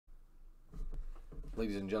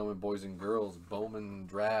Ladies and gentlemen, boys and girls, Bwmn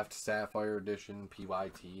Draft Sapphire Edition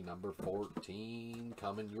PYT number 14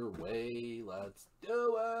 coming your way. Let's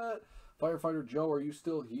do it. Firefighter Joe, are you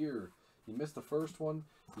still here? You missed the first one.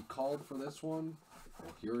 You called for this one.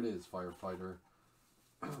 Well, here it is, Firefighter.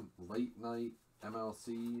 Late night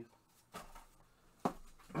MLC.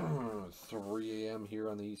 3 a.m. here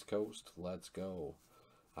on the East Coast. Let's go.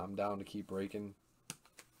 I'm down to keep breaking.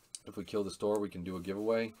 If we kill the store, we can do a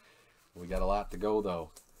giveaway. We got a lot to go,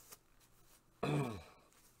 though.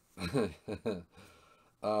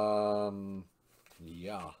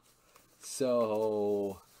 Yeah.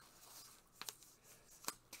 So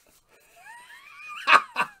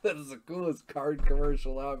that is the coolest card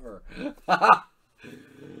commercial ever.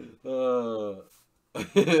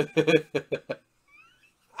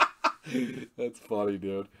 That's funny,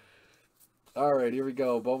 dude. All right, here we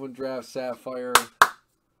go. Bwmn Draft Sapphire.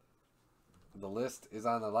 The list is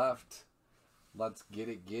on the left. Let's get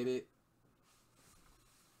it, get it.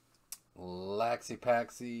 Laxy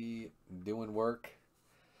Paxy doing work.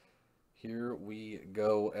 Here we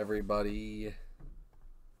go, everybody.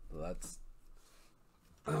 Let's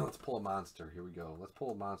pull a monster. Here we go. Let's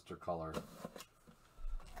pull a monster color.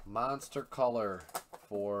 Monster color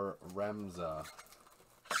for Remza.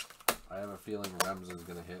 I have a feeling Remza's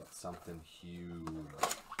gonna hit something huge.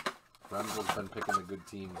 Remza's been picking the good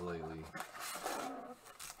teams lately.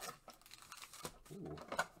 Ooh.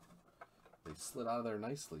 They slid out of there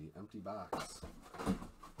nicely. Empty box.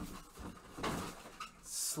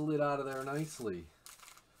 Slid out of there nicely.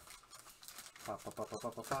 Pa, pa, pa, pa, pa,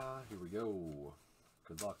 pa, pa. Here we go.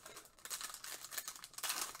 Good luck.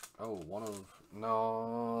 Oh, one of...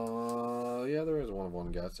 No... Yeah, there is a one of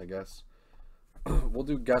one guess, I guess. We'll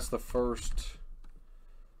do guess the first...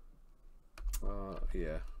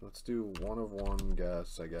 yeah, let's do one of one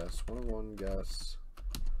guess, I guess. One of one guess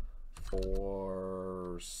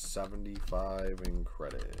for 75 in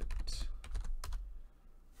credit.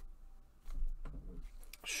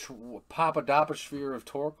 Papadopsphere of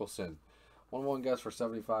Torkelson. One of one guess for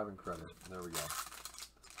 75 in credit. There we go.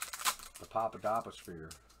 The Papadopsphere.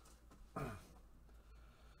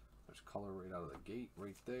 There's color right out of the gate,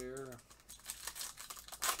 right there.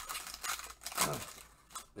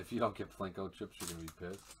 If you don't get Plinko chips, you're gonna be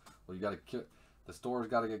pissed. Well, you gotta kill. The store's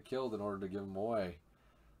got to get killed in order to give them away.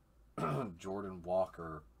 Jordan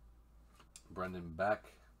Walker, Brendan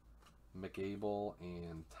Beck, McAble,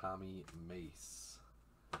 and Tommy Mace.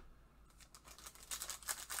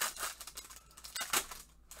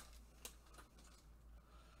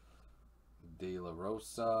 De La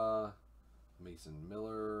Rosa, Mason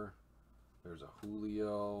Miller. There's a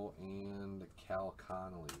Julio and Cal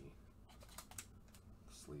Connolly.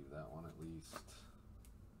 Leave that one at least.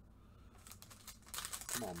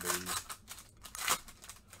 Come on,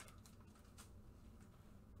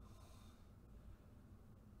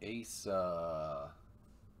 baby. Asa,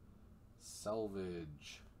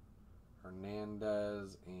 Selvage,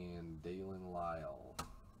 Hernandez, and Dalen Lyle.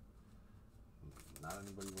 Not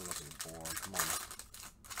anybody we're looking for. Come on.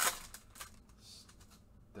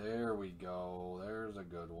 There we go. There's a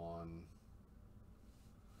good one.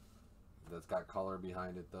 That's got color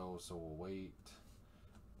behind it though, so we'll wait.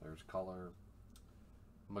 There's color.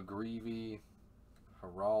 McGreevy,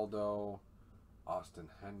 Geraldo, Austin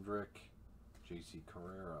Hendrick, JC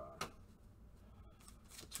Carrera.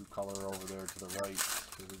 The two color over there to the right.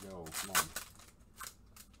 Here we go. Come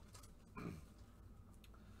on.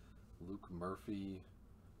 Luke Murphy,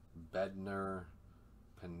 Bednar,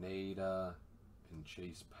 Pineda, and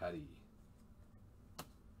Chase Petty.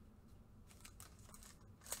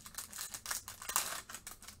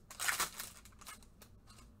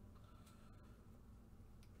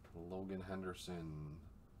 Logan Henderson,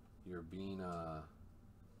 Urbina,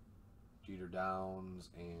 Jeter Downs,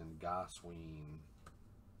 and Gosween.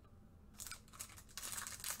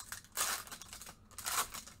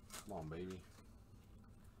 Come on, baby.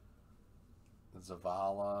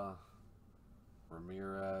 Zavala,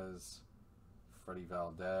 Ramirez, Freddie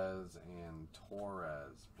Valdez, and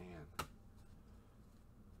Torres. Man,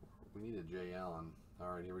 we need a Jay Allen.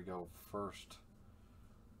 All right, here we go. First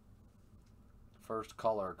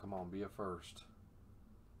color. Come on, be a first.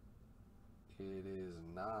 It is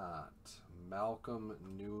not. Malcolm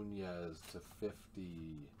Nunez to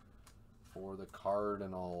 50 for the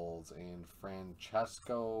Cardinals, and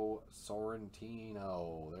Francesco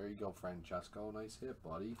Sorrentino. There you go, Francesco. Nice hit,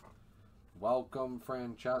 buddy. Welcome,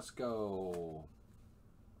 Francesco.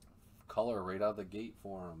 Color right out of the gate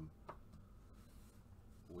for him.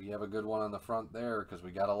 We have a good one on the front there because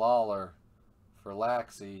we got a Lawler for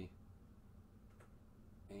Laxy.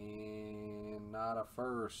 And not a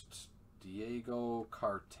first. Diego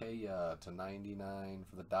Cartaya to 99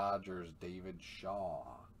 for the Dodgers, David Shaw.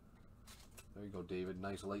 There you go, David.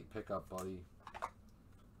 Nice late pickup, buddy.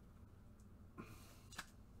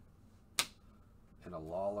 And a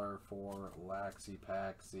Lawler for Laxy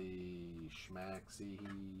Paxy, Schmaxy,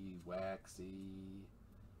 Waxy.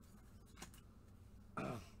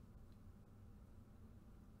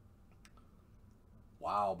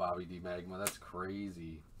 Wow, Bobby D. Magma, that's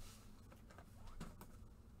crazy.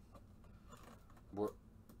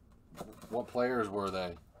 What players were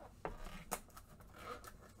they?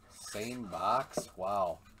 Same box?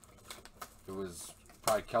 Wow. It was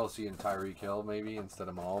probably Kelsey and Tyreek Hill, maybe, instead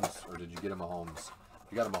of Mahomes. Or did you get a Mahomes?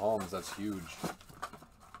 If you got a Mahomes, that's huge.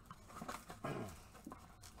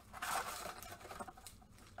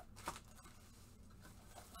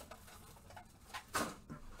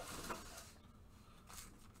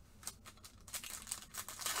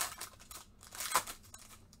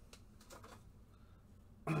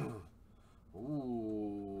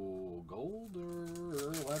 Ooh, Golder.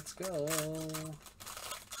 Let's go.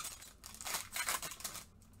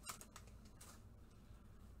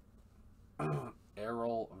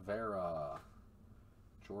 Errol Vera,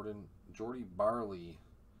 Jordy Barley,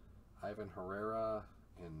 Ivan Herrera,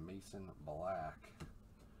 and Mason Black.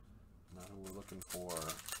 Not who we're looking for.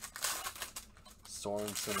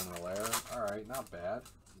 Sorensen and Allaire. All right, not bad.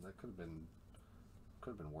 That could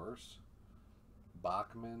have been worse.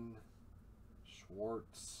 Bachman,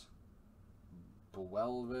 Schwartz,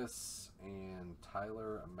 Buelvis, and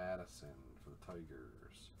Tyler Madison for the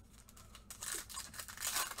Tigers.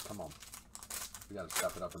 Come on. We got to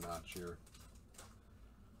step it up a notch here.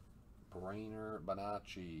 Brainer,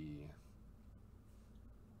 Bonacci,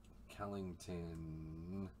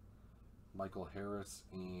 Kellington, Michael Harris,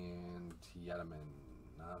 and Tiedemann.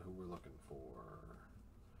 Not who we're looking for.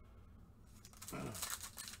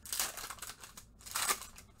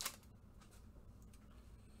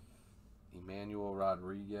 Emmanuel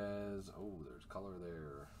Rodriguez. Oh, there's color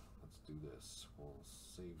there. Let's do this. We'll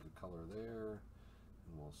save the color there.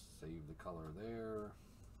 And we'll save the color there.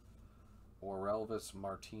 Orelvis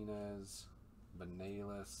Martinez,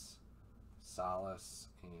 Benalis, Salas,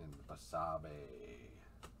 and Basabe.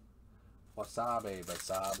 Wasabe,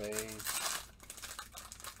 Basabe.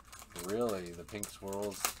 Really? The pink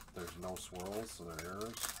swirls, there's no swirls, so they're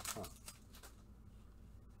errors? Huh.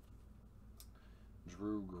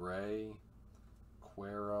 Drew Gray,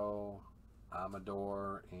 Cuero,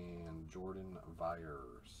 Amador, and Jordan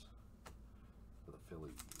Vyers for the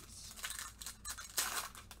Phillies.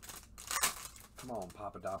 Come on,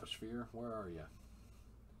 Papadopoulos, where are you?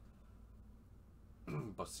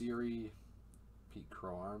 Basiri, Pete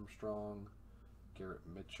Crow Armstrong, Garrett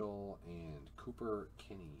Mitchell, and Cooper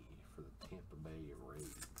Kinney for the Tampa Bay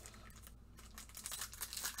Rays.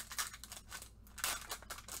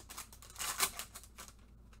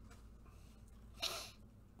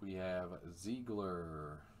 We have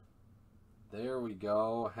Ziegler. There we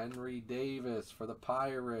go. Henry Davis for the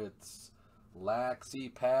Pirates.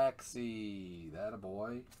 Laxy Paxy. That a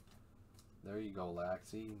boy. There you go,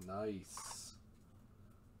 Laxy. Nice.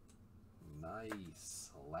 Nice.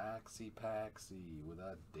 Laxy Paxy with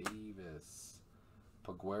a Davis.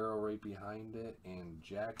 Paguero right behind it. And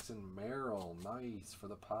Jackson Merrill. Nice for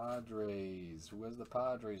the Padres. Who has the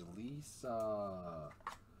Padres? Lisa.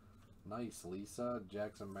 Nice, Lisa.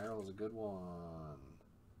 Jackson Merrill is a good one.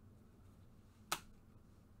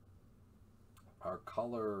 Our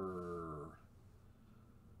color.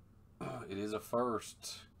 It is a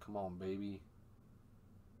first. Come on, baby.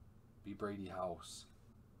 Be Brady House.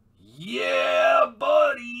 Yeah,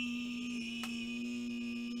 buddy!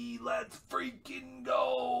 Let's freaking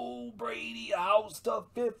go! Brady House to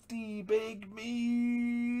 50. Big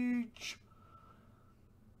Meech.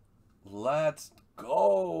 Let's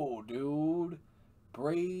go, dude.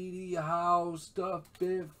 Brady House to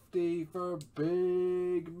 50 for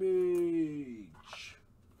Big Meech.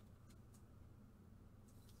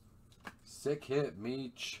 Sick hit,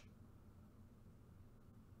 Meech.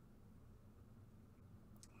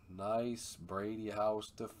 Nice Brady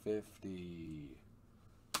House to 50.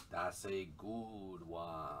 That's a good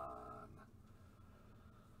one.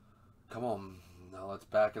 Come on. Now let's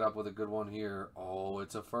back it up with a good one here. Oh,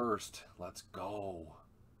 it's a first. Let's go.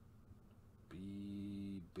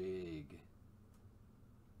 Be big.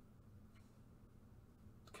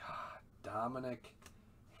 God, Dominic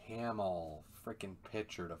Hamill, freaking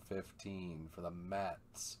pitcher to 15 for the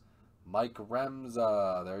Mets. Mike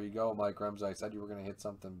Remza. There you go, Mike Remza. I said you were going to hit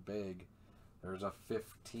something big. There's a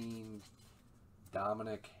 15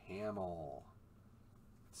 Dominic Hamill.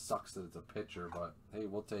 Sucks that it's a pitcher, but hey,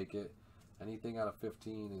 we'll take it. Anything out of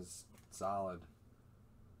 15 is Solid.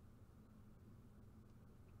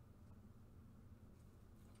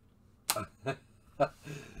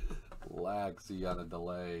 Laxy on a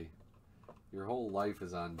delay. Your whole life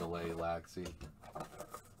is on delay, Laxy.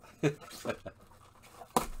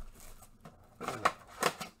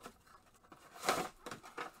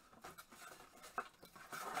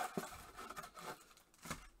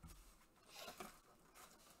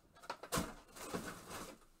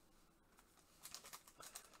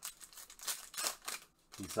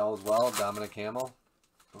 He sells well, Dominic Hamill.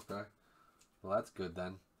 Okay. Well, that's good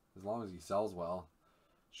then. As long as he sells well.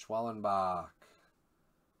 Schwellenbach.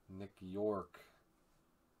 Nick York.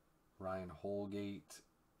 Ryan Holgate.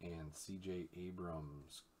 And CJ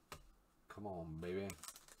Abrams. Come on, baby.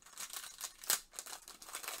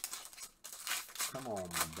 Come on,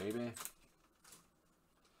 baby.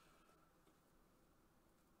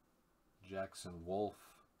 Jackson Wolf.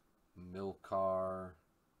 Milcar.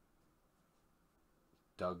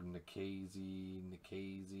 Doug Nikhazy,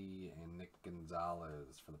 and Nick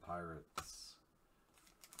Gonzalez for the Pirates.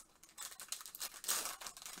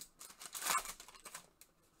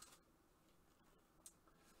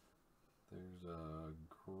 There's a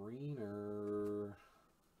greener,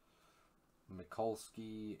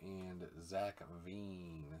 Mikulski and Zach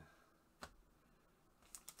Veen.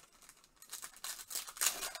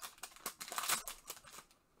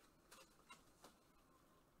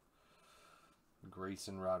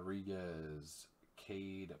 Grayson Rodriguez,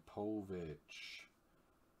 Cade Povich,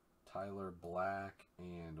 Tyler Black,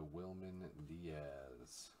 and Bwmn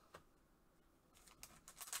Diaz.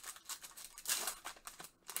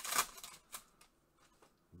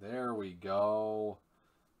 There we go.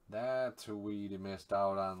 That's who we missed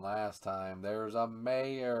out on last time. There's a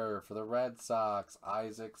Mayor for the Red Sox,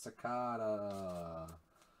 Isaac Sakata.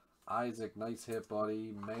 Isaac, nice hit,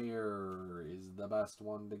 buddy. Mayor is the best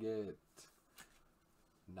one to get.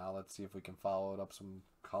 Now let's see if we can follow it up some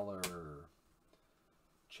color.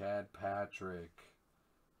 Chad Patrick,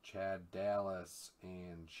 Chad Dallas,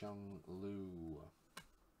 and Chung Lu.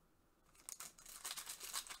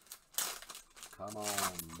 Come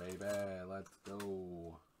on, baby. Let's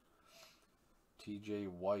go. TJ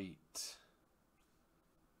White,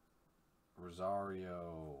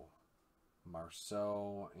 Rosario,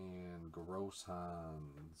 Marceau, and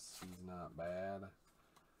Grosshans. He's not bad.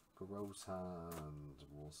 Grosshans.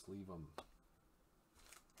 We'll sleeve him.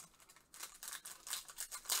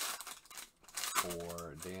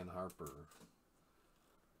 For Dan Harper.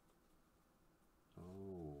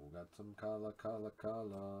 Oh, got some color.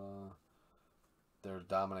 There's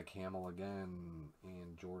Dominic Hamill again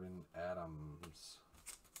and Jordan Adams.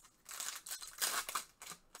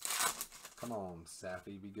 Come on,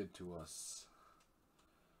 Sapphy, be good to us.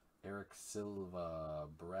 Eric Silva,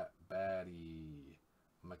 Brett Batty,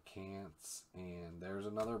 McCants, and there's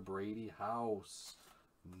another Brady House.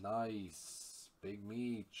 Nice. Big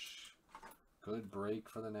Meech. Good break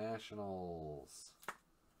for the Nationals.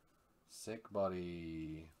 Sick,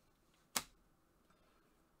 buddy.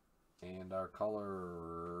 And our color,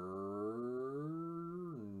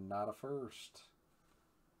 not a first.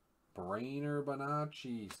 Brainer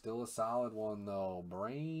Bonacci, still a solid one though.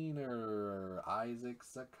 Brainer, Isaac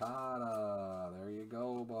Sakata. There you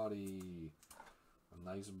go, buddy. A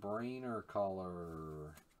nice Brainer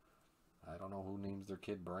color. I don't know who names their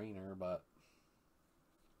kid Brainer, but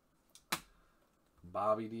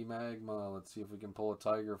Bobby D. Magma. Let's see if we can pull a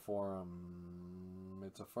Tiger for him.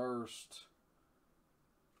 It's a first.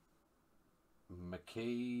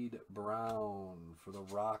 McCade Brown for the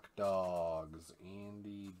Rock Dogs.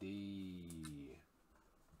 Andy D.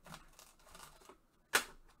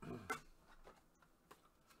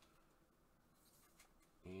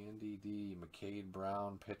 Andy D. McCade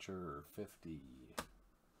Brown pitcher 50.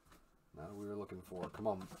 Not what we were looking for. Come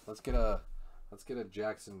on, let's get a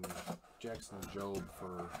Jackson Job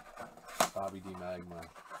for Bobby D. Magma.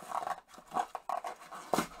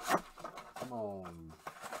 Come on.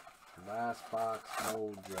 Last box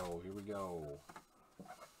mojo. Here we go.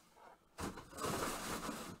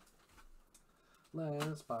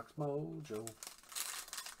 Last box mojo.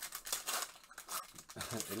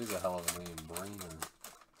 It is a hell of a name, Brainer.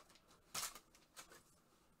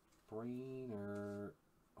 Brainer.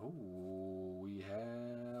 Oh, we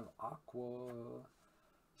have Aqua,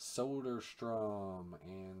 Soderstrom,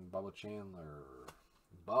 and Bubba Chandler.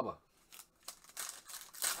 Bubba.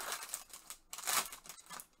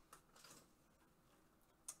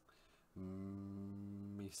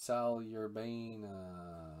 Misal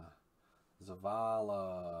Urbana,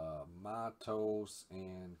 Zavala, Matos,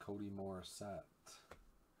 and Cody Morissette.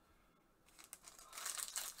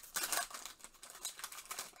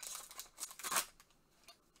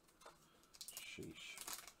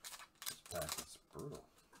 pack is brutal.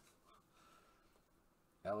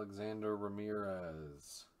 Alexander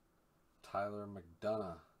Ramirez, Tyler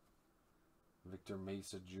McDonough, Victor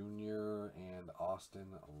Mesa Jr., and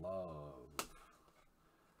Austin Love.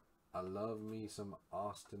 I love me some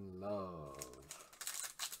Austin Love.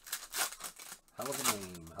 Hell of a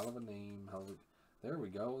name, hell of a name, hell of a... There we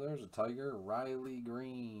go, there's a Tiger. Riley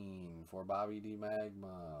Green for Bobby D.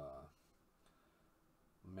 Magma.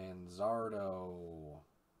 Manzardo,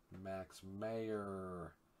 Max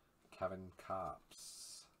Mayer, Kevin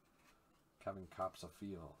Kopps. Kevin Kopps a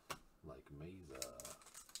feel like Mesa.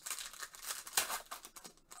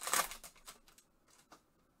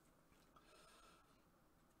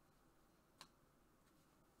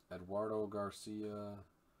 Eduardo Garcia,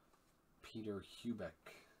 Peter Hubeck.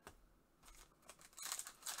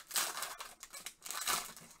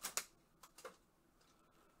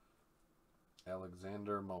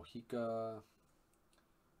 Alexander Mojica.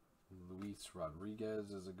 Luis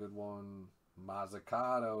Rodriguez is a good one.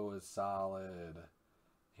 Mazzucato is solid.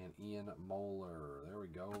 And Ian Moeller. There we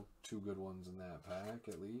go. 2 good ones in that pack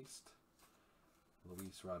at least.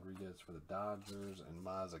 Luis Rodriguez for the Dodgers. And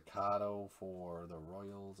Mazzucato for the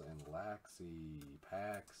Royals. And Paxi.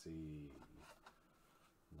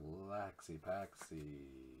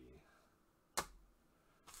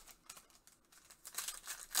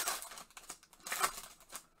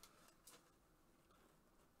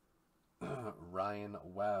 Ryan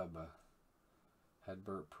Webb,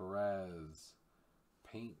 Hedbert Perez,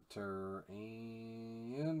 Painter,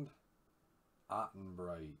 and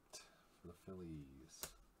Ottenbright for the Phillies.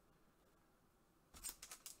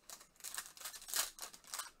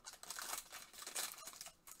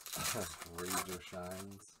 Razor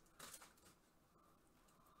shines.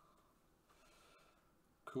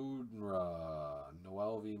 Kudra,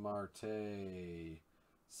 Noelvi Marte,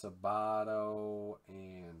 Sabato,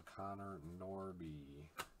 and Connor Norby.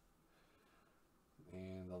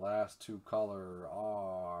 And the last 2 color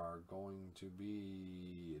are going to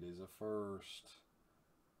be, it is a first,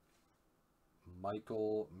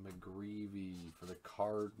 Michael McGreevy for the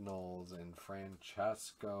Cardinals, and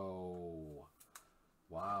Francesco.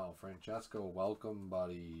 Wow, Francesco, welcome,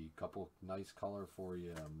 buddy. Couple nice color for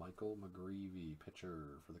you. Michael McGreevy,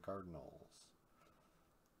 pitcher for the Cardinals.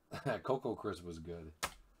 Coco Chris was good.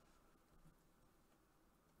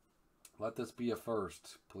 Let this be a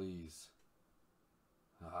first, please.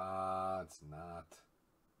 Ah, it's not.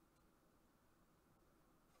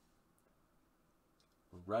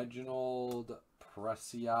 Reginald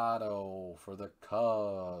Preciado for the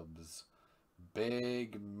Cubs.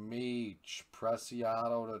 Big Meech.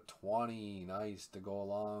 Preciado to 20. Nice to go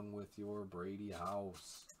along with your Brady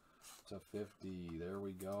House to 50. There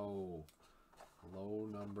we go. Low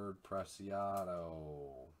numbered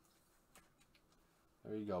Preciado.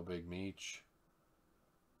 There you go, Big Meech.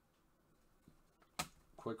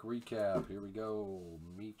 Quick recap. Here we go.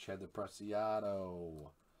 Meech had the Preciado.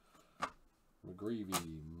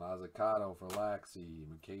 McGreevy. Mazzucato for Laxey.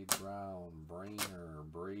 McCade Brown. Brainer.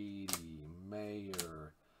 Brady.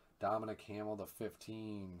 Mayer. Dominic Hamill to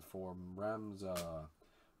 15 for Remza.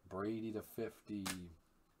 Brady to 50.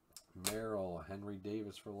 Merrill. Henry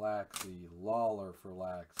Davis for Laxey. Lawler for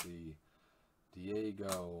Laxey.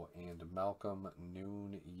 Diego and Malcolm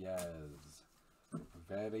Nunez.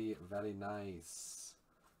 Very, very nice.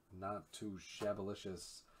 Not too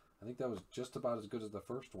shabalicious. I think that was just about as good as the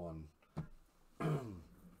first one.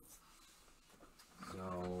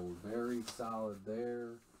 So, very solid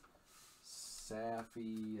there.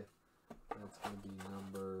 Sapphy. That's going to be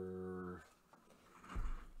number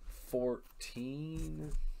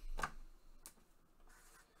 14.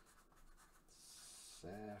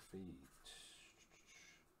 Sapphy.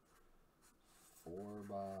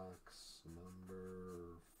 4-box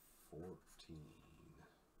number 14.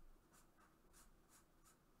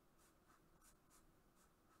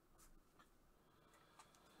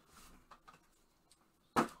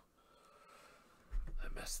 I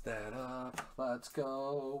messed that up. Let's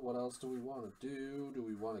go. What else do we want to do? Do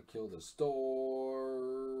we want to kill the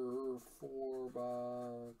store?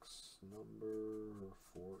 4-box number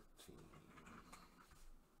 14.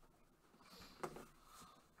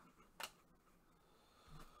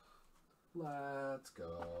 Let's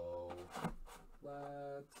go.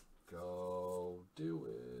 Let's go. Do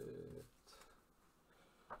it.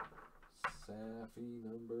 Sapphy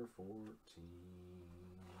number 14.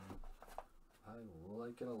 I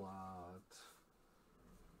like it a lot.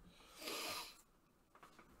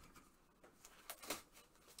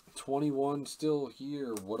 $21 still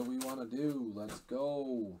here. What do we want to do? Let's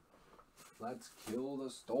go. Let's kill the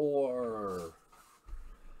store.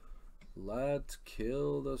 Let's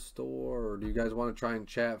kill the store. Do you guys want to try and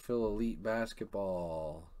chat fill Elite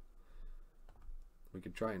Basketball? We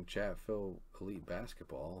could try and chat fill Elite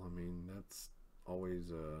Basketball. I mean, that's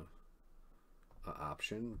always a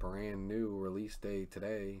option. Brand new release day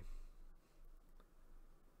today.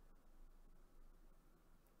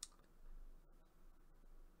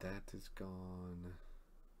 That is gone.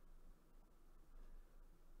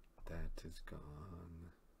 That is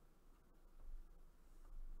gone.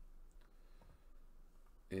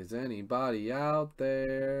 Is anybody out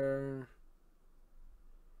there?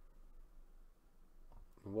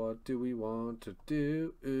 What do we want to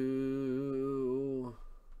do?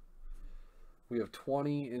 We have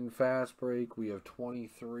 20 in Fast Break. We have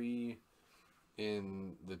 23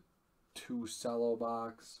 in the 2 cello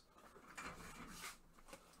box.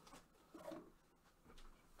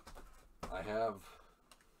 I have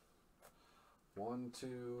 1,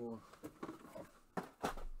 2,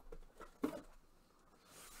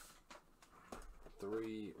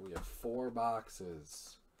 3. We have 4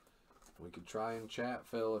 boxes. We could try and chat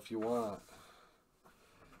fill if you want.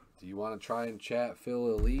 Do you want to try and chat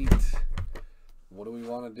fill Elite? What do we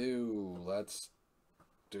want to do? Let's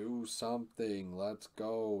do something. Let's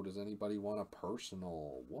go. Does anybody want a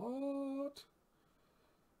personal? What?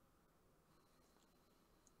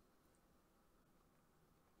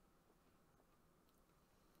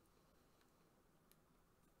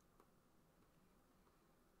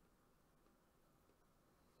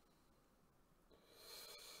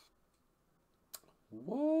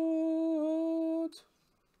 What?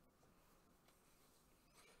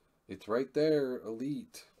 It's right there,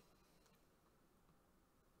 Elite.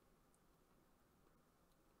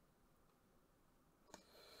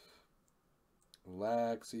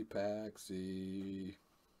 Laxy Paxy.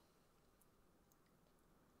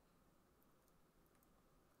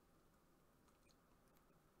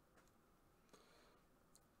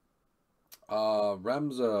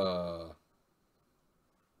 Remza.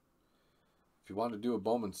 If you want to do a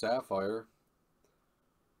Bwmn Sapphire,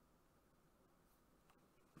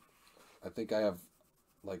 I think I have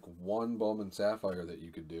like 1 Bwmn Sapphire that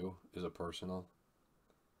you could do as a personal.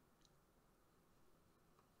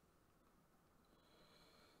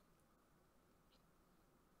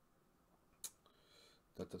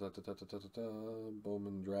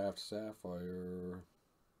 Bwmn Draft Sapphire.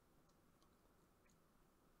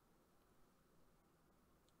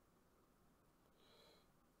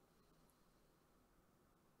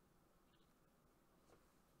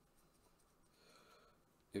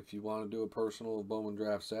 If you want to do a personal Bwmn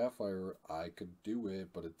Draft Sapphire, I could do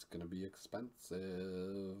it, but it's going to be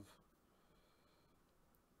expensive.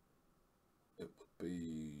 It would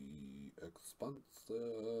be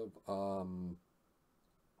expensive.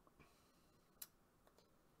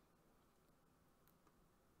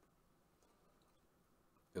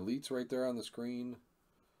 Elite's right there on the screen.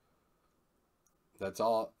 That's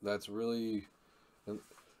all. That's really...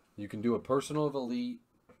 You can do a personal of Elite.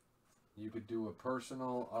 You could do a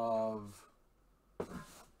personal of...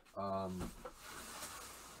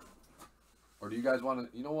 or do you guys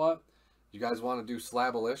want to... You know what? You guys want to do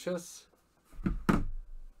Slabalicious?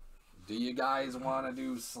 Do you guys want to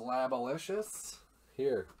do Slabalicious?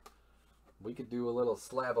 Here. We could do a little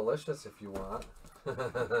Slabalicious if you want.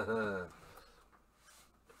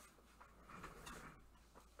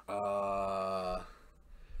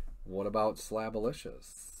 What about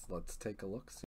Slabalicious? Let's take a look.